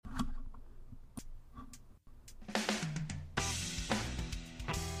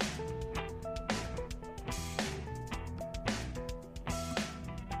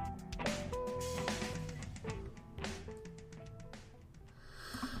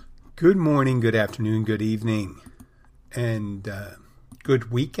Good morning, good afternoon, good evening, and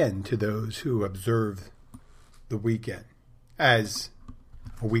good weekend to those who observe the weekend. As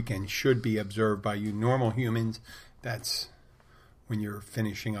a weekend should be observed by you normal humans, that's when you're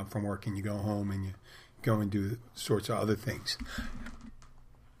finishing up from work and you go home and you go and do sorts of other things.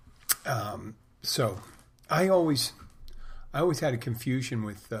 So I always had a confusion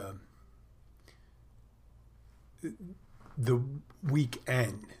with the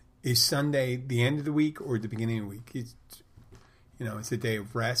weekend. Is Sunday the end of the week or the beginning of the week? It's a day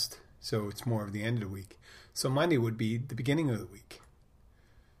of rest, so it's more of the end of the week. So Monday would be the beginning of the week,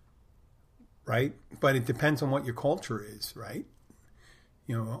 right? But it depends on what your culture is, right?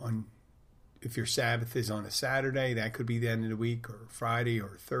 If your Sabbath is on a Saturday, that could be the end of the week, or Friday,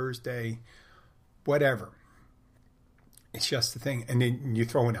 or Thursday, whatever. It's just the thing. And then you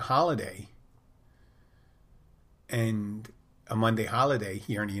throw in a holiday, and a Monday holiday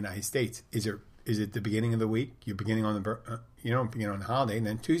here in the United States. Is it the beginning of the week? You're beginning on you don't begin on the holiday, and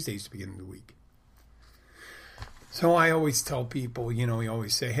then Tuesday's the beginning of the week. So I always tell people, we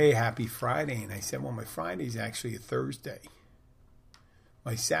always say, hey, happy Friday. And I said, well, my Friday's actually a Thursday.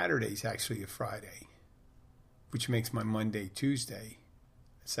 My Saturday's actually a Friday, which makes my Monday, Tuesday,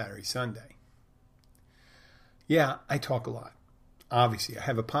 Saturday, Sunday. Yeah, I talk a lot. Obviously, I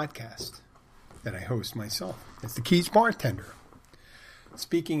have a podcast that I host myself. It's the Keys Bartender.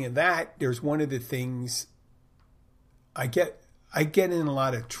 Speaking of that, there's one of the things I get in a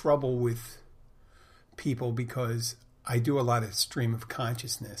lot of trouble with people because I do a lot of stream of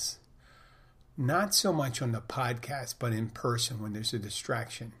consciousness. Not so much on the podcast, but in person when there's a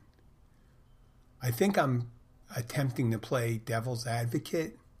distraction. I think I'm attempting to play devil's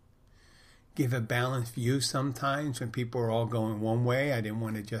advocate, give a balanced view sometimes when people are all going one way. I didn't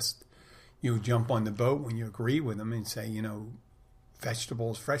want to just jump on the boat when you agree with them and say,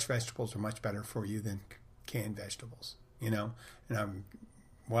 fresh vegetables are much better for you than canned vegetables, And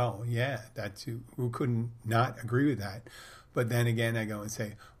that's who couldn't not agree with that. But then again, I go and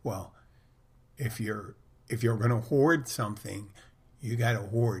say, well, if you're going to hoard something, you got to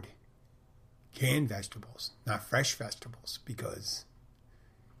hoard canned vegetables, not fresh vegetables, because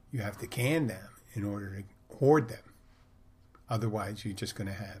you have to can them in order to hoard them. Otherwise, you're just going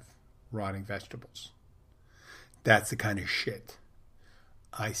to have rotting vegetables. That's the kind of shit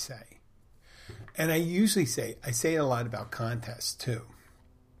I say. And I say it a lot about contests too.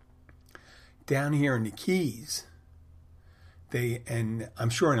 Down here in the Keys, and I'm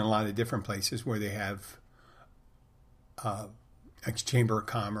sure in a lot of different places where they have a Chamber of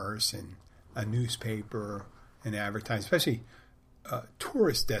Commerce and a newspaper and advertising, especially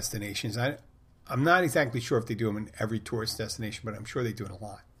tourist destinations. I'm not exactly sure if they do them in every tourist destination, but I'm sure they do it a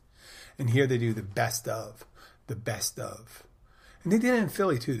lot. And here they do the best of. And they did it in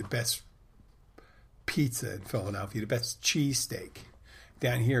Philly too, the best pizza in Philadelphia, the best cheesesteak.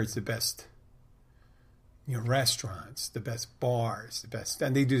 Down here it's the best restaurants, the best bars,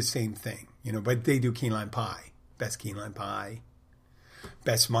 and they do the same thing, but they do key lime pie. Best key lime pie,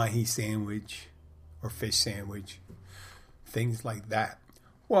 best mahi sandwich or fish sandwich, things like that.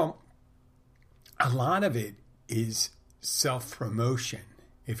 Well, a lot of it is self-promotion.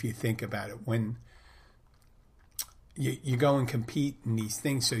 If you think about it, when you go and compete in these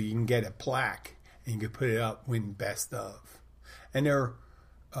things so you can get a plaque and you can put it up, win best of. And there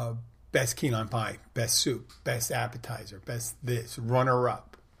are best key lime pie, best soup, best appetizer, best this,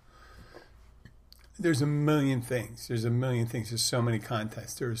 runner-up. There's a million things. There's so many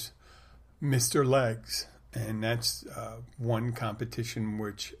contests. There's Mr. Legs, and that's one competition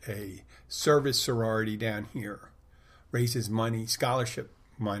which a service sorority down here raises money, scholarship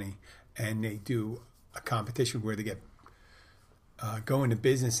money, and they do a competition where they get go into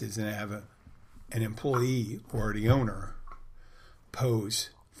businesses and have an employee or the owner pose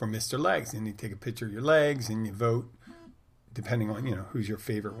for Mr. Legs, and you take a picture of your legs and you vote depending on who's your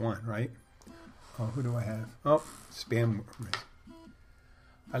favorite one, right? Oh, who do I have? Oh, spam.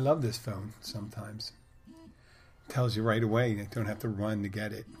 I love this phone sometimes. It tells you right away. You don't have to run to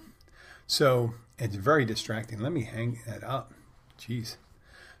get it. So it's very distracting. Let me hang that up. Jeez.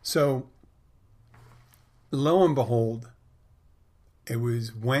 So lo and behold, it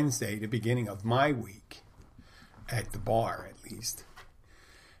was Wednesday, the beginning of my week, at the bar at least.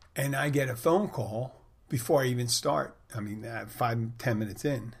 And I get a phone call before I even start. 5-10 minutes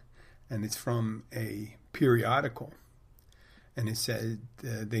in. And it's from a periodical. And it said,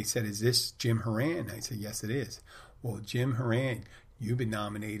 they said, is this Jim Horan? I said, yes, it is. Well, Jim Horan, you've been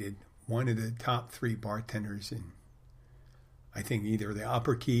nominated one of the top 3 bartenders in, I think, either the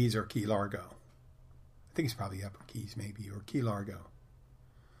Upper Keys or Key Largo. I think it's probably Upper Keys maybe, or Key Largo.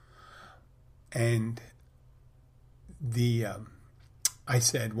 And I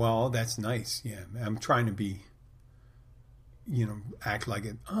said, well, that's nice. Yeah, I'm trying to be, act like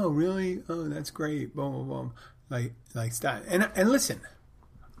it. Oh, really? Oh, that's great. Boom, boom, boom. Like that. And listen,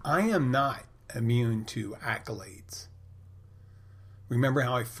 I am not immune to accolades. Remember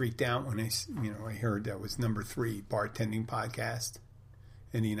how I freaked out when I heard that was number 3 bartending podcast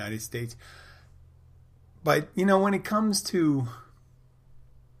in the United States. But, when it comes to,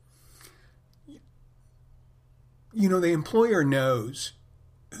 the employer knows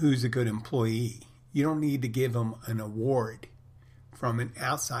who's a good employee. You don't need to give them an award from an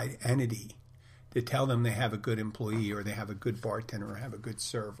outside entity to tell them they have a good employee or they have a good bartender or have a good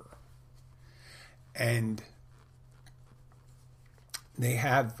server. And they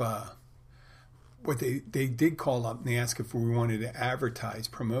have what they did call up and they asked if we wanted to advertise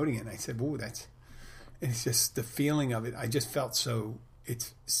promoting it. And I said, "Oh, it's just the feeling of it. I just felt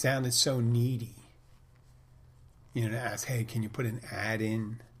it sounded so needy. To ask, hey, can you put an ad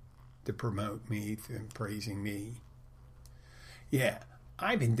in to promote me and praising me?" Yeah,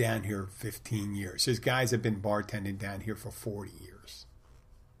 I've been down here 15 years. There's guys that have been bartending down here for 40 years.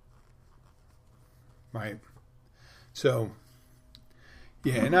 Right? So,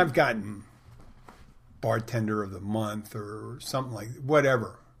 yeah, and I've gotten Bartender of the Month or something like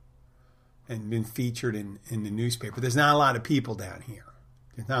whatever and been featured in the newspaper. There's not a lot of people down here.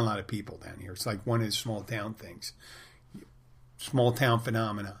 It's like one of the small town things. Small town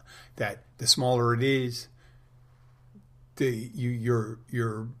phenomena that the smaller it is,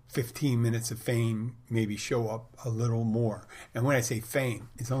 your 15 minutes of fame maybe show up a little more. And when I say fame,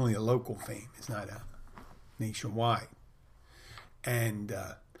 it's only a local fame. It's not a nationwide. And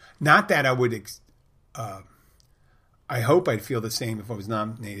not that I would. I hope I'd feel the same if I was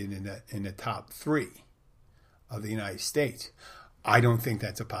nominated in the top 3 of the United States. I don't think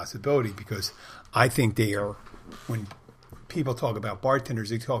that's a possibility because I think they are, when people talk about bartenders,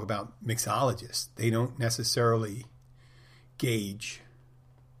 they talk about mixologists. They don't necessarily gauge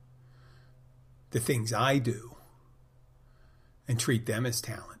the things I do and treat them as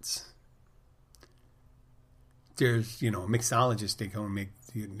talents. There's, a mixologist, they go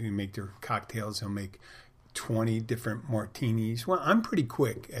and make their cocktails, they'll make 20 different martinis. Well, I'm pretty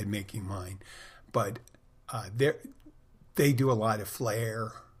quick at making mine, but they do a lot of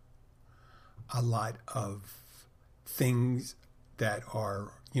flair, a lot of things that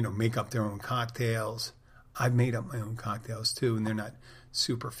are, make up their own cocktails. I've made up my own cocktails too, and they're not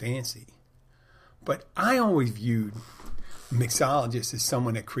super fancy. But I always viewed a mixologist as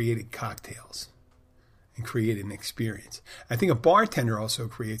someone that created cocktails and created an experience. I think a bartender also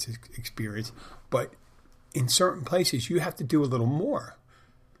creates an experience, but in certain places you have to do a little more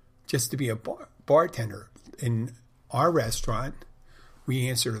just to be a bartender. In our restaurant, we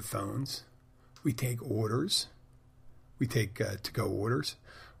answer the phones, we take orders, we take to-go orders,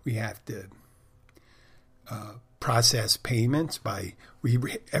 we have to process payments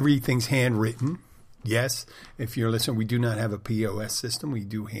everything's handwritten. Yes, if you're listening, we do not have a POS system. We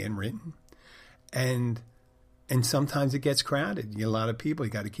do handwritten. And sometimes it gets crowded. You get a lot of people.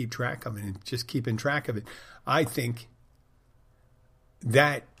 You got to keep track of it. And just keeping track of it, I don't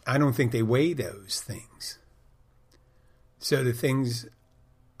think they weigh those things. So the things,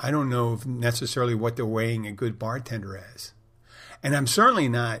 I don't know if necessarily what they're weighing a good bartender as. And I'm certainly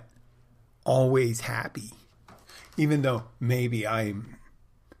not always happy, even though maybe I'm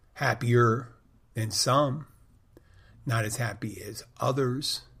happier than some, not as happy as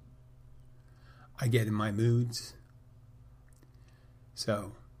others. I get in my moods.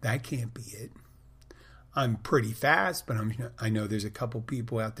 So that can't be it. I'm pretty fast, but I know there's a couple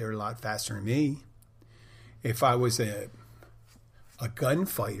people out there a lot faster than me. If I was a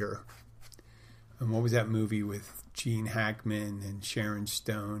gunfighter, and what was that movie with Gene Hackman and Sharon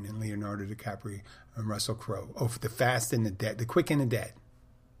Stone and Leonardo DiCaprio and Russell Crowe? Oh, for The Fast and the Dead, The Quick and the Dead.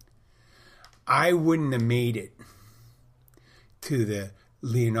 I wouldn't have made it to the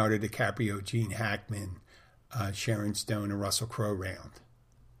Leonardo DiCaprio, Gene Hackman, Sharon Stone, and Russell Crowe round.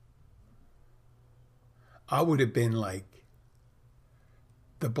 I would have been like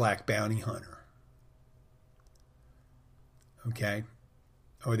the Black Bounty Hunter. Okay?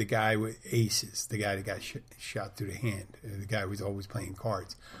 Or the guy with aces, the guy that got shot through the hand, the guy who was always playing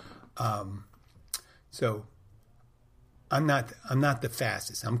cards. So I'm not the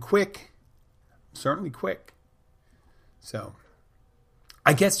fastest. I'm quick, certainly quick. So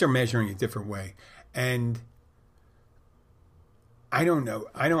I guess they're measuring a different way, and I don't know.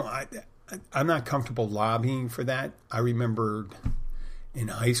 I'm not comfortable lobbying for that. I remembered In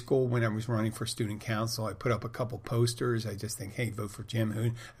high school, when I was running for student council, I put up a couple posters. I just think, hey, vote for Jim.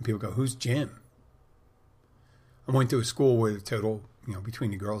 And people go, who's Jim? I went to a school where the total,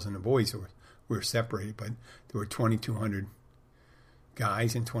 between the girls and the boys, we were separated, but there were 2,200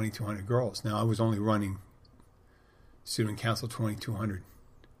 guys and 2,200 girls. Now, I was only running student council 2,200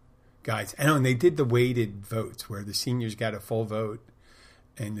 guys. And they did the weighted votes where the seniors got a full vote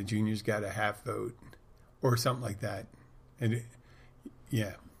and the juniors got a half vote or something like that. And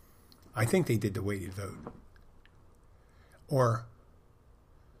yeah, I think they did the weighted vote. Or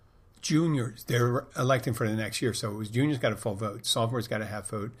juniors, they're electing for the next year. So it was juniors got a full vote, sophomores got a half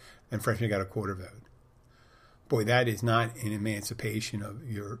vote, and freshmen got a quarter vote. Boy, that is not an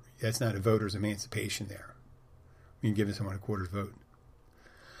emancipation that's not a voter's emancipation there. You're giving someone a quarter vote.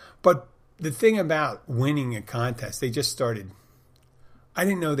 But the thing about winning a contest, they just started, I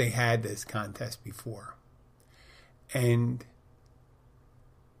didn't know they had this contest before. And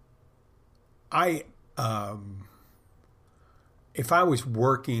if I was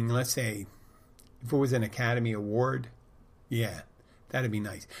working, let's say, if it was an Academy Award, yeah, that'd be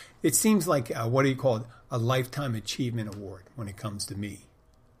nice. It seems like, what do you call it? A Lifetime Achievement Award when it comes to me.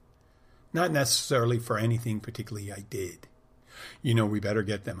 Not necessarily for anything particularly I did. We better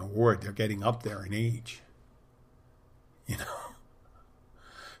get them an award. They're getting up there in age.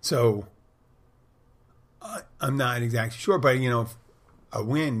 So, I'm not exactly sure, but, if a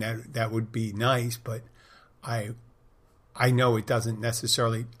win, that would be nice, but I know it doesn't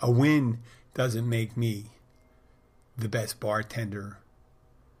necessarily, a win doesn't make me the best bartender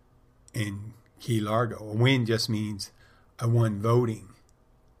in Key Largo. A win just means I won voting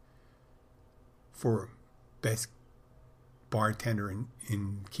for best bartender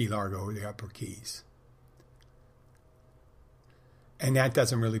in Key Largo or the Upper Keys. And that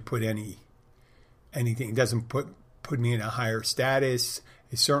doesn't really put anything, it doesn't put me in a higher status.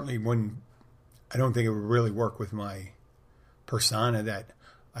 It certainly wouldn't, I don't think it would really work with my persona that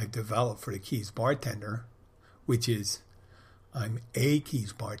I developed for the Keys bartender, which is I'm a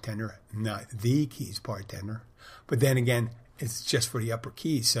Keys bartender, not the Keys bartender. But then again, it's just for the Upper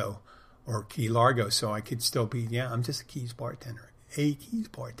Keys, or Key Largo, so I could still be, I'm just a Keys bartender, a Keys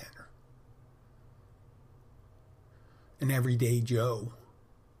bartender. An everyday Joe.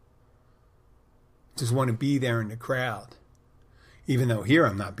 Just want to be there in the crowd. Even though here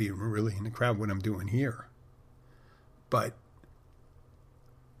I'm not being really in the crowd when I'm doing here. But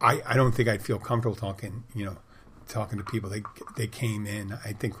I don't think I'd feel comfortable talking to people. They came in.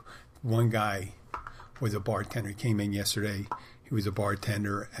 I think one guy was a bartender. He came in yesterday. He was a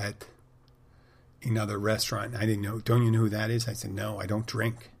bartender at another restaurant. I didn't know. Don't you know who that is? I said, no, I don't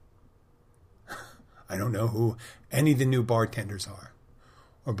drink. I don't know who any of the new bartenders are,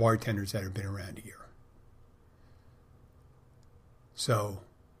 or bartenders that have been around here. So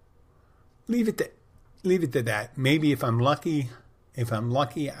leave it to that. Maybe if I'm lucky, I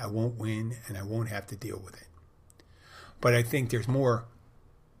won't win and I won't have to deal with it. But I think there'll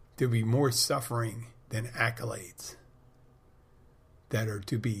be more suffering than accolades that are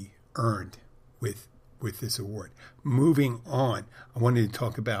to be earned with this award. Moving on, I wanted to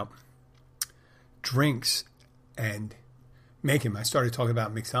talk about drinks and making them. I started talking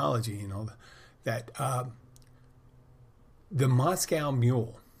about mixology, that the Moscow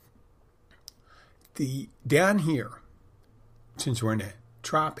Mule, down here, since we're in the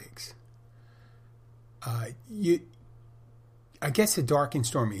tropics, I guess a dark and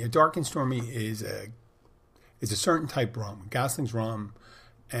stormy. A dark and stormy is a certain type rum, Gosling's rum,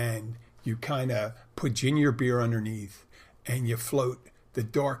 and you kind of put ginger beer underneath, and you float the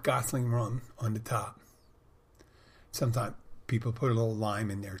dark Gosling rum on the top. Sometimes people put a little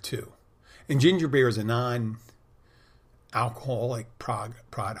lime in there too. And ginger beer is a non-alcoholic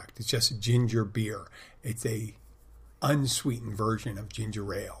product. It's just ginger beer. It's a unsweetened version of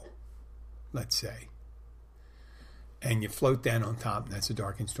ginger ale, let's say. And you float that on top, and that's a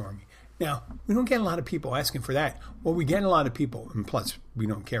dark and stormy. Now, we don't get a lot of people asking for that. Well, we get a lot of people, and plus we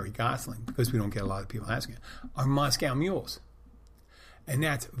don't carry Gosling because we don't get a lot of people asking, are Moscow Mules. And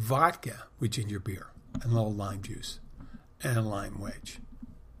that's vodka with ginger beer and a little lime juice and a lime wedge.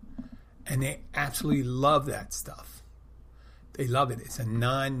 And they absolutely love that stuff. They love it. It's a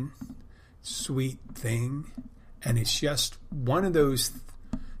non-sweet thing. And it's just one of those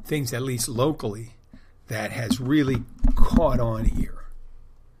things, at least locally, that has really caught on here.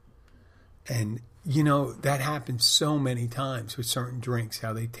 And, that happens so many times with certain drinks,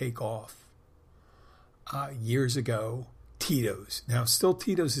 how they take off. Years ago, Tito's. Now,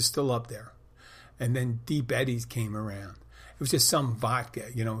 Tito's is still up there. And then Deep Eddies came around. It was just some vodka.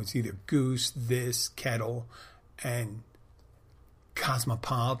 It's either Goose, this, Kettle, and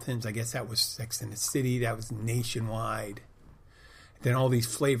Cosmopolitans. I guess that was Sex and the City. That was nationwide. Then all these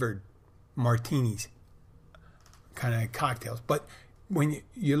flavored martinis, kind of cocktails. But when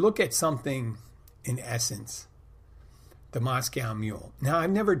you look at something in essence, the Moscow Mule. Now,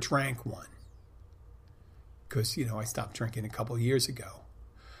 I've never drank one because, I stopped drinking a couple of years ago.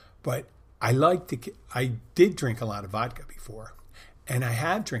 But I did drink a lot of vodka before. And I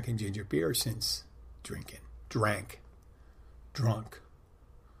have drinking ginger beer since drunk.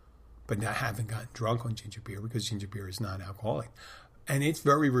 But I haven't gotten drunk on ginger beer because ginger beer is non-alcoholic. And it's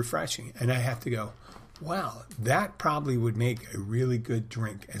very refreshing. And I have to go, wow, that probably would make a really good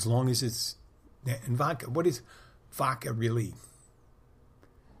drink as long as it's in vodka. What is vodka really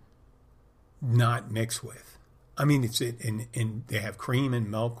not mixed with? I mean, it's in they have cream and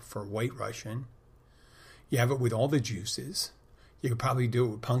milk for White Russian. You have it with all the juices. You could probably do it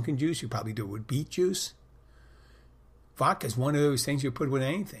with pumpkin juice. You could probably do it with beet juice. Vodka is one of those things you put with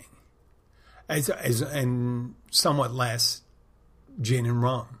anything. And somewhat less gin and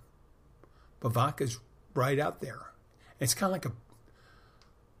rum. But vodka's right out there. It's kind of like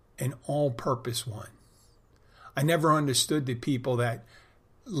an all-purpose one. I never understood the people that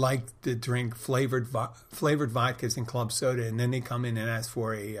like to drink flavored vodkas and club soda, and then they come in and ask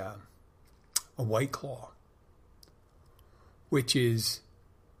for a White Claw, which is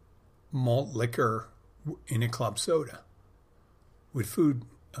malt liquor in a club soda with food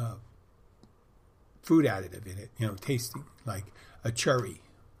additive in it, tasting like a cherry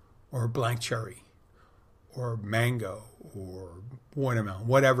or a black cherry or mango or watermelon,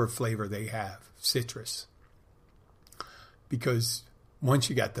 whatever flavor they have, citrus. Because once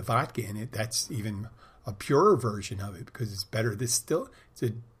you got the vodka in it, that's even a purer version of it because it's better distilled. It's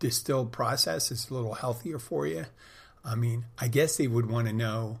a distilled process. It's a little healthier for you. I mean, I guess they would want to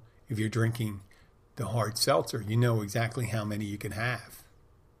know if you're drinking the hard seltzer, you know exactly how many you can have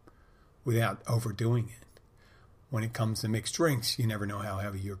without overdoing it. When it comes to mixed drinks, you never know how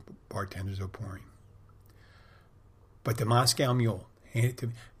heavy your bartenders are pouring. But the Moscow Mule, hand it to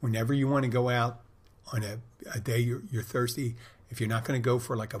me. Whenever you want to go out on a day you're thirsty, if you're not going to go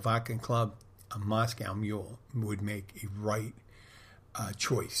for like a vodka club, a Moscow Mule would make a right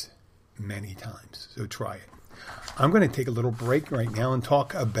choice many times. So try it. I'm going to take a little break right now and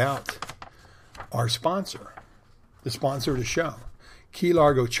talk about our sponsor, the sponsor of the show, Key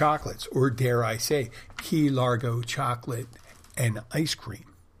Largo Chocolates, or dare I say, Key Largo Chocolate and Ice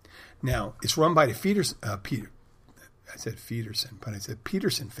Cream. Now, it's run by the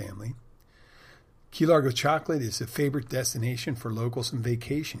Peterson family. Key Largo Chocolate is a favorite destination for locals and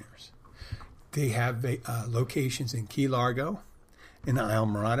vacationers. They have locations in Key Largo, in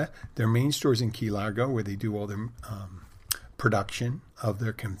Islamorada. Their main store is in Key Largo, where they do all their production of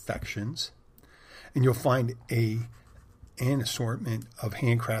their confections. And you'll find an assortment of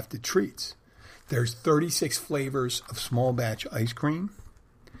handcrafted treats. There's 36 flavors of small batch ice cream,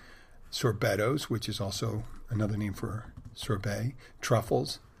 sorbettos, which is also another name for sorbet,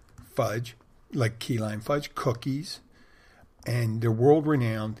 truffles, fudge, like key lime fudge, cookies, and their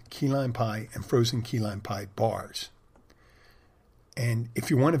world-renowned key lime pie and frozen key lime pie bars. And if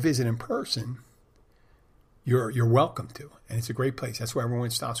you want to visit in person, you're welcome to. And it's a great place. That's where everyone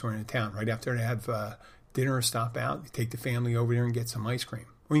stops when in town. Right after they have dinner or stop out, you take the family over there and get some ice cream.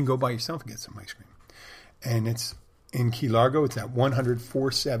 Or you can go by yourself and get some ice cream. And it's in Key Largo. It's at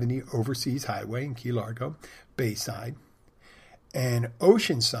 10470 Overseas Highway in Key Largo, Bayside. And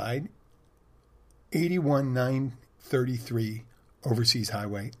Oceanside, 81933 Overseas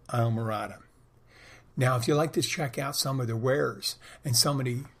Highway, Islamorada. Now, if you like to check out some of the wares and some of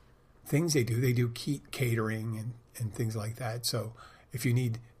the things they do catering and things like that. So if you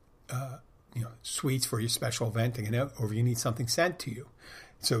need sweets for your special event, or if you need something sent to you.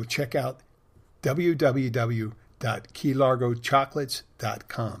 So check out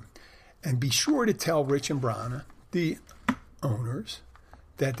www.keylargochocolates.com. And be sure to tell Rich and Brana, the owners,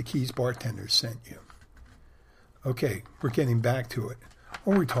 that the Keys bartenders sent you. Okay, we're getting back to it.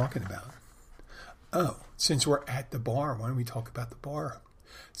 What are we talking about? Oh, since we're at the bar, why don't we talk about the bar?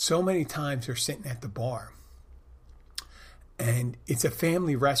 So many times they're sitting at the bar, and it's a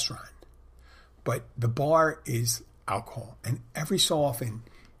family restaurant, but the bar is alcohol. And every so often,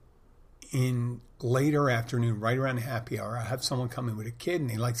 in later afternoon, right around the happy hour, I have someone come in with a kid, and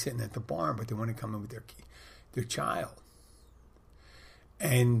they like sitting at the bar, but they want to come in with their child.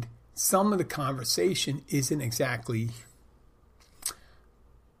 And some of the conversation isn't exactly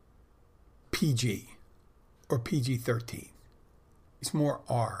PG or PG-13. It's more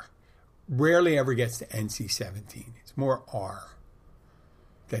R. Rarely ever gets to NC-17. It's more R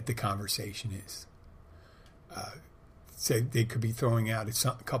that the conversation is. say they could be throwing out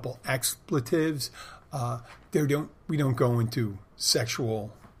a couple expletives. We don't go into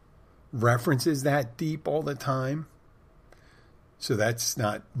sexual references that deep all the time. So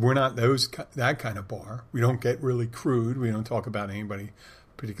we're not that kind of bar. We don't get really crude. We don't talk about anybody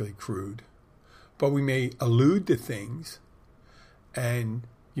particularly crude. But we may allude to things, and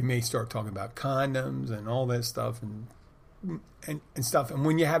you may start talking about condoms and all that stuff and stuff. And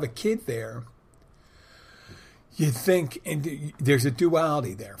when you have a kid there, you think, and there's a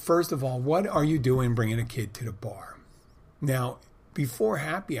duality there. First of all, what are you doing bringing a kid to the bar? Now, before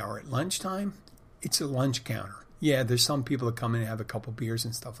happy hour at lunchtime, it's a lunch counter. Yeah, there's some people that come in and have a couple beers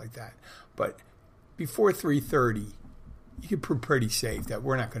and stuff like that. But before 3:30, you can be pretty safe that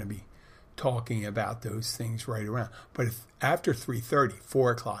we're not going to be talking about those things right around. But if after 3:30,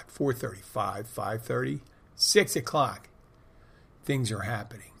 4 o'clock, 4:30, 5:30, 6 o'clock, things are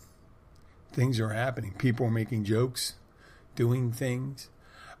happening. Things are happening. People are making jokes, doing things.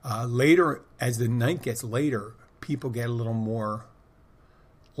 Later, as the night gets later, people get a little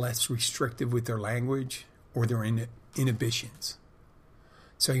less restrictive with their language or their inhibitions.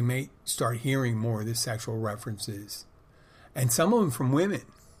 So you may start hearing more of the sexual references. And some of them from women.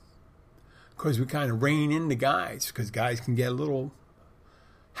 Because we kind of rein in the guys. Because guys can get a little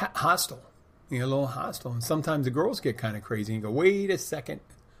hostile. A little hostile. And sometimes the girls get kind of crazy and go, wait a second.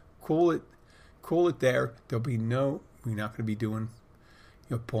 Cool it there. We're not going to be doing,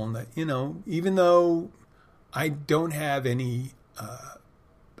 pulling that, even though I don't have any,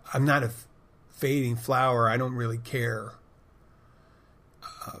 I'm not a fading flower. I don't really care.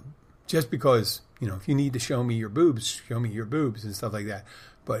 Just because, if you need to show me your boobs and stuff like that.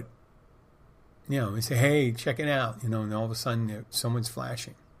 But, we say, hey, check it out, and all of a sudden someone's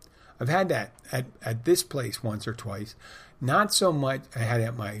flashing. I've had that at this place once or twice. Not so much.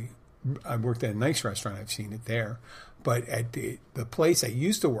 I worked at a nice restaurant. I've seen it there. But at the place I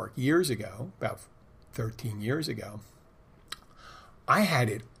used to work years ago, about 13 years ago, I had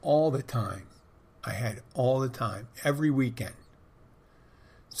it all the time. Every weekend.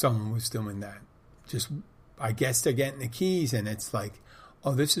 Someone was doing that. Just, I guess they're getting the keys, and it's like,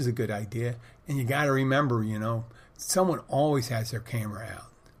 oh, this is a good idea. And you got to remember, someone always has their camera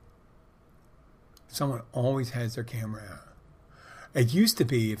out. It used to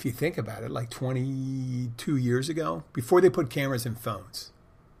be, if you think about it, like 22 years ago, before they put cameras in phones.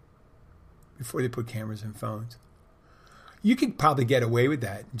 You could probably get away with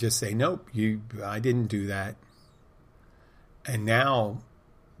that and just say, nope, I didn't do that. And now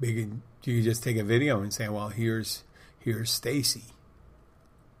you could just take a video and say, well, here's Stacy,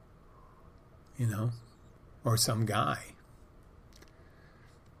 or some guy.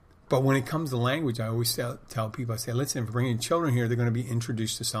 But when it comes to language, I always tell people, I say, listen, if we're bringing children here, they're going to be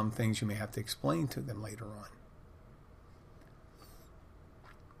introduced to some things you may have to explain to them later on.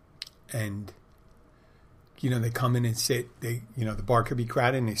 And, they come in and sit, the bar could be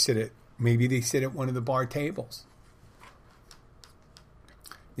crowded, and they sit at one of the bar tables.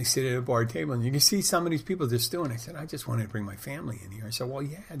 They sit at a bar table, and you can see some of these people just doing it. I said, I just wanted to bring my family in here. I said, well,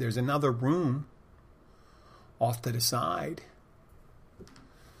 yeah, there's another room off to the side.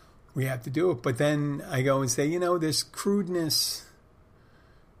 We have to do it. But then I go and say, there's crudeness.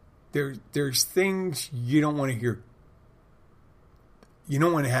 There's things you don't want to hear. You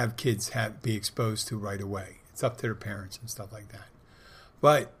don't want to have kids be exposed to right away. It's up to their parents and stuff like that.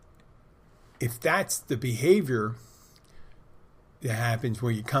 But if that's the behavior that happens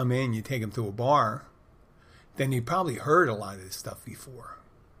where you come in, you take them to a bar, then you probably heard a lot of this stuff before.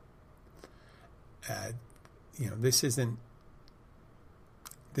 This isn't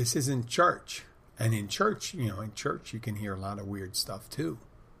church. And in church, you can hear a lot of weird stuff too.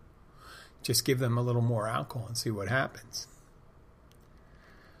 Just give them a little more alcohol and see what happens.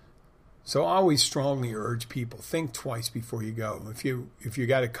 So I always strongly urge people, think twice before you go. If you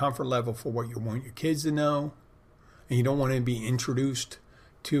got a comfort level for what you want your kids to know, and you don't want to be introduced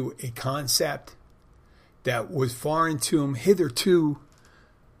to a concept that was foreign to them, hitherto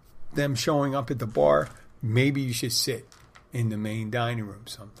them showing up at the bar, maybe you should sit in the main dining room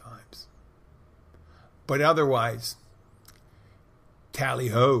sometimes. But otherwise,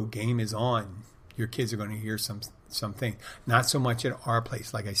 tally-ho, game is on. Your kids are going to hear something. Not so much at our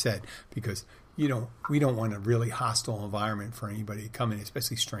place, like I said, because we don't want a really hostile environment for anybody to come in,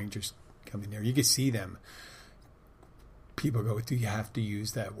 especially strangers come in there. You can see them. People go, do you have to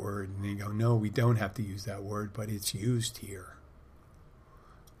use that word? And they go, no, we don't have to use that word, but it's used here.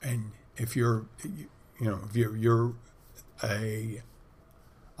 And if you're a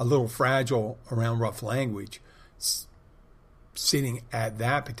little fragile around rough language, sitting at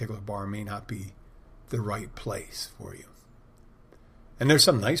that particular bar may not be the right place for you. And there's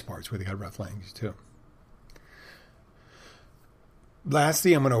some nice parts where they got rough landings too.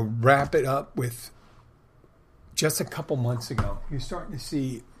 Lastly, I'm going to wrap it up with just a couple months ago. We're starting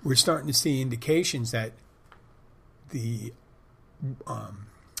to see indications that the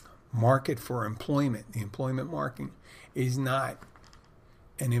market for employment, the employment market, is not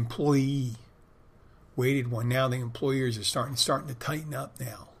an employee-weighted one. Now the employers are starting to tighten up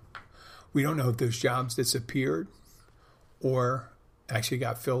now. We don't know if those jobs disappeared or actually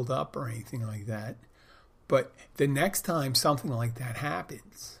got filled up or anything like that. But the next time something like that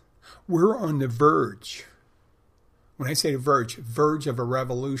happens, we're on the verge. When I say the verge of a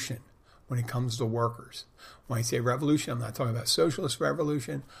revolution when it comes to workers. When I say revolution, I'm not talking about socialist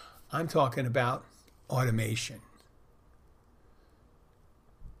revolution. I'm talking about automation.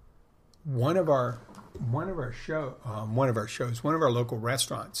 One of our local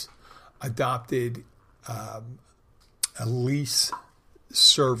restaurants adopted a lease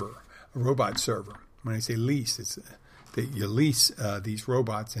server, a robot server. When I say lease, it's that you lease these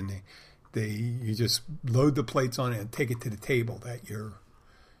robots, and you just load the plates on it and take it to the table that you're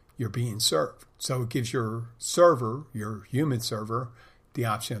being served. So it gives your server, your human server, the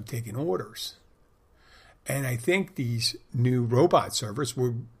option of taking orders. And I think these new robot servers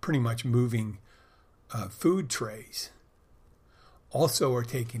were pretty much moving food trays. Also are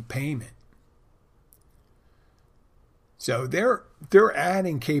taking payment. So they're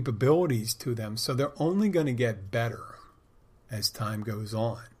adding capabilities to them. So they're only going to get better as time goes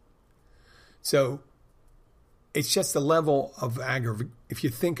on. So it's just a level of if you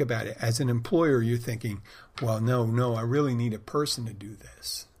think about it, as an employer, you're thinking, well, no, I really need a person to do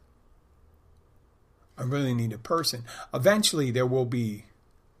this. I really need a person. Eventually, there will be,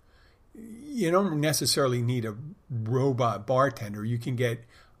 you don't necessarily need a robot bartender. You can get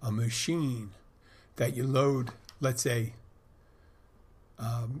a machine that you load, let's say,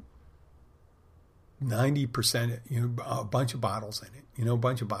 90%, a bunch of bottles in it, a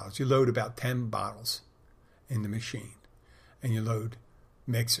bunch of bottles. You load about 10 bottles in the machine, and you load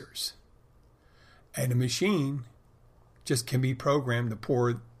mixers. And the machine just can be programmed to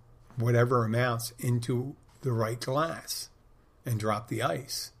pour whatever amounts into the right glass and drop the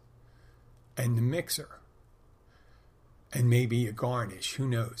ice and the mixer. And maybe a garnish. Who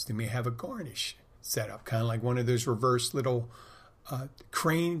knows? They may have a garnish set up, kind of like one of those reverse little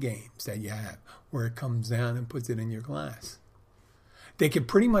crane games that you have where it comes down and puts it in your glass. They can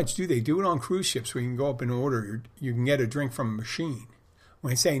pretty much they do it on cruise ships where you can go up and order, you can get a drink from a machine.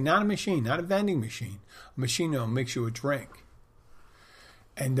 When I say not a machine, not a vending machine, a machine that will mix you a drink.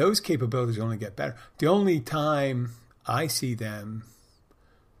 And those capabilities only get better. The only time I see them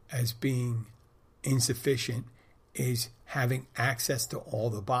as being insufficient is having access to all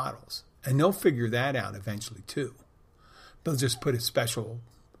the bottles. And they'll figure that out eventually too. They'll just put a special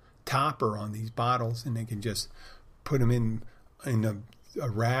topper on these bottles, and they can just put them in a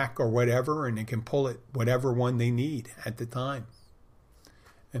rack or whatever, and they can pull it whatever one they need at the time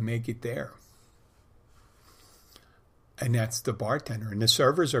and make it there. And that's the bartender. And the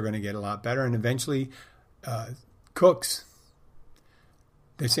servers are going to get a lot better. And eventually, cooks.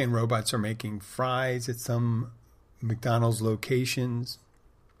 They're saying robots are making fries at some McDonald's locations.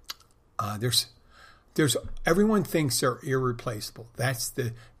 There's everyone thinks they're irreplaceable. That's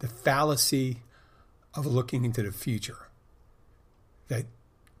the fallacy of looking into the future. That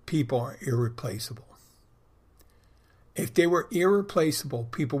people are irreplaceable. If they were irreplaceable,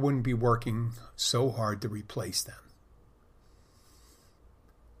 people wouldn't be working so hard to replace them.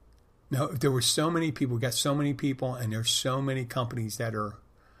 Now, if there were so many people, we got so many people, and there's so many companies that are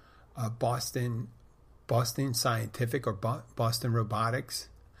Boston Scientific or Boston Robotics.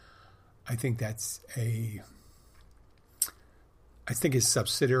 I think it's a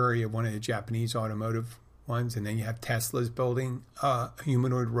subsidiary of one of the Japanese automotive ones. And then you have Tesla's building a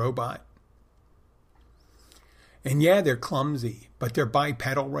humanoid robot. And yeah, they're clumsy, but they're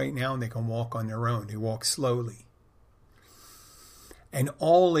bipedal right now, and they can walk on their own. They walk slowly. And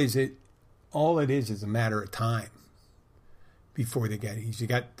all it is a matter of time before they get it. You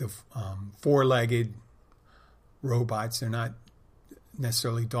got the four-legged robots. They're not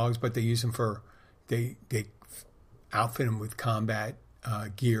necessarily dogs, but they use them they outfit them with combat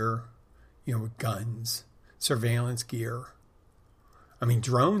gear, with guns, surveillance gear. I mean,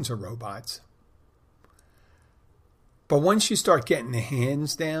 drones are robots. But once you start getting the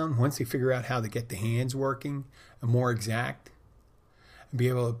hands down, once they figure out how to get the hands working and more exact, and be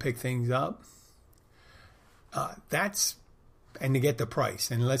able to pick things up, and to get the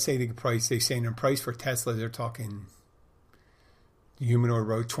price. And let's say the price, they say the price for Tesla, they're talking the humanoid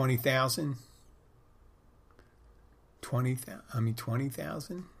robot, $20,000.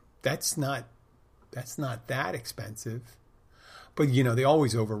 20,000. That's not that expensive. But they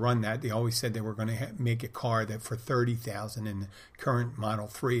always overrun that. They always said they were going to make a car that for 30,000, and the current Model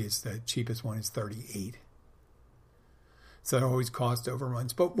 3 is the cheapest one is 38. So it always cost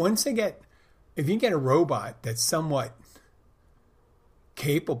overruns. But if you get a robot that's somewhat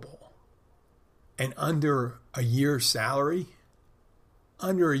capable and under a year's salary,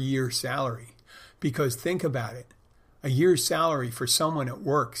 because think about it, a year's salary for someone that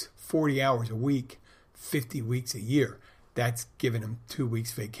works 40 hours a week, 50 weeks a year, that's giving them 2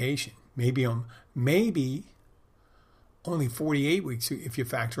 weeks vacation. Maybe only 48 weeks if you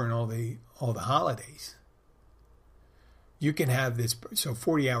factor in all the holidays. You can have this, so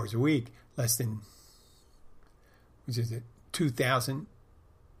 40 hours a week, less than, which is it, 2,000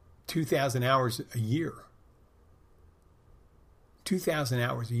 hours a year. 2,000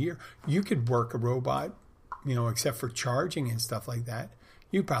 hours a year. You could work a robot, except for charging and stuff like that.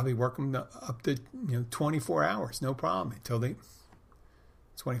 You probably work them up to 24 hours, no problem, until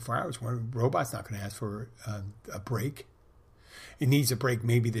 24 hours. Well, a robot's not going to ask for a break. It needs a break,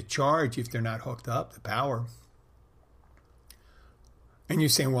 maybe the charge if they're not hooked up, the power. And you're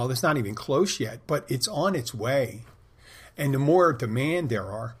saying, well, it's not even close yet, but it's on its way. And the more demand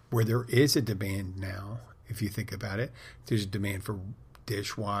there are, where there is a demand now, if you think about it, there's a demand for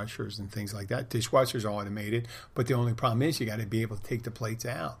dishwashers and things like that. Dishwashers are automated, but the only problem is you got to be able to take the plates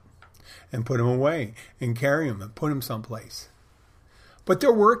out and put them away and carry them and put them someplace. But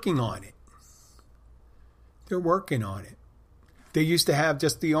they're working on it. They used to have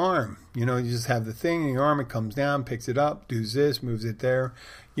just the arm. You just have the thing in the arm, it comes down, picks it up, does this, moves it there.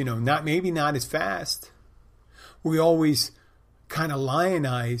 Maybe not as fast. We always kind of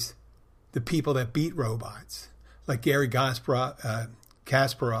lionize the people that beat robots, like Gary Kasparov,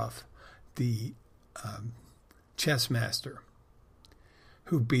 the chess master,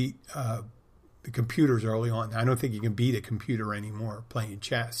 who beat the computers early on. I don't think you can beat a computer anymore playing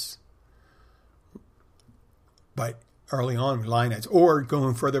chess. But early on, we lionize. Or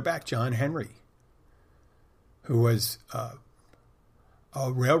going further back, John Henry, who was a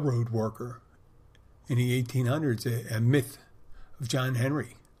railroad worker in the 1800s, a myth of John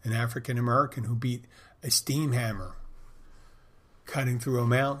Henry, an African American who beat a steam hammer cutting through a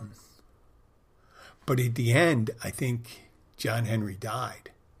mountain. But at the end, I think John Henry died.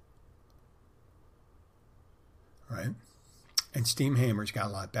 Right? And steam hammers got a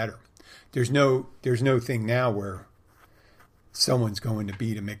lot better. There's no thing now where someone's going to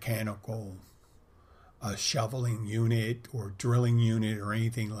beat a mechanical shoveling unit or drilling unit or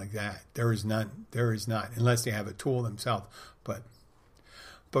anything like that. There is not, unless they have a tool themselves. But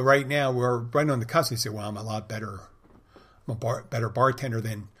right now we're right on the cusp. You say, well, I'm a lot better. I'm a better bartender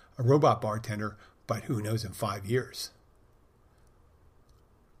than a robot bartender, but who knows in 5 years?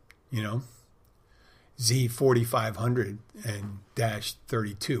 Z4500 and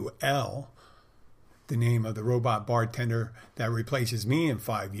 -32L, the name of the robot bartender that replaces me in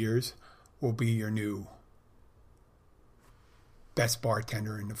 5 years, will be your new best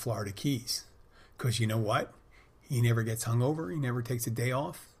bartender in the Florida Keys. Because you know what? He never gets hungover, he never takes a day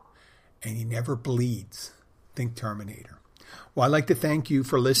off, and he never bleeds. Think Terminator. Well, I'd like to thank you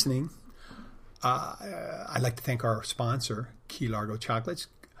for listening. I'd like to thank our sponsor, Key Largo Chocolates.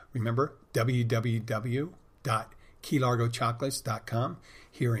 Remember, www.keylargochocolates.com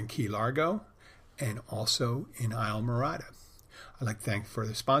here in Key Largo and also in Islamorada. I'd like to thank you for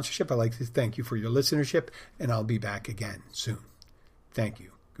the sponsorship. I'd like to thank you for your listenership, and I'll be back again soon. Thank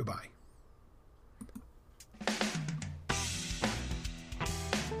you. Goodbye.